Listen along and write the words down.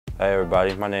Hey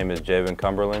everybody, my name is Jaevin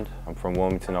Cumberland. I'm from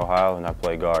Wilmington, Ohio, and I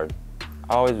play guard.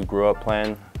 I always grew up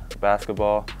playing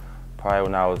basketball. Probably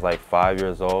when I was like 5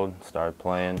 years old, started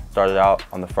playing. Started out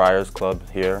on the Friars Club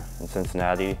here in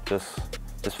Cincinnati. Just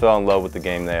fell in love with the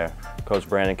game there. Coach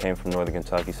Brandon came from Northern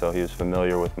Kentucky, so he was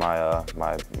familiar with my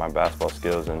my basketball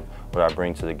skills and what I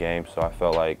bring to the game. So I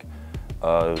felt like it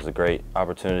was a great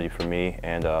opportunity for me,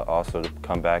 and also to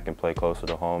come back and play closer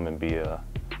to home and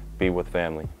be with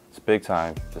family. It's big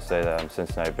time to say that I'm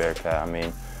Cincinnati Bearcat. I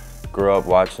mean, grew up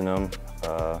watching them,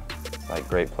 like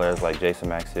great players like Jason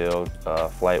Maxill,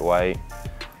 Flight White.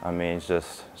 I mean, it's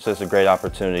just a great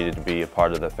opportunity to be a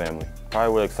part of the family.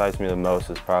 Probably what excites me the most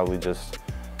is probably just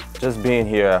being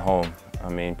here at home. I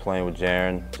mean, playing with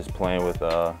Jaren, just playing with,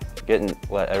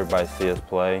 let everybody see us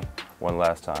play one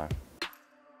last time.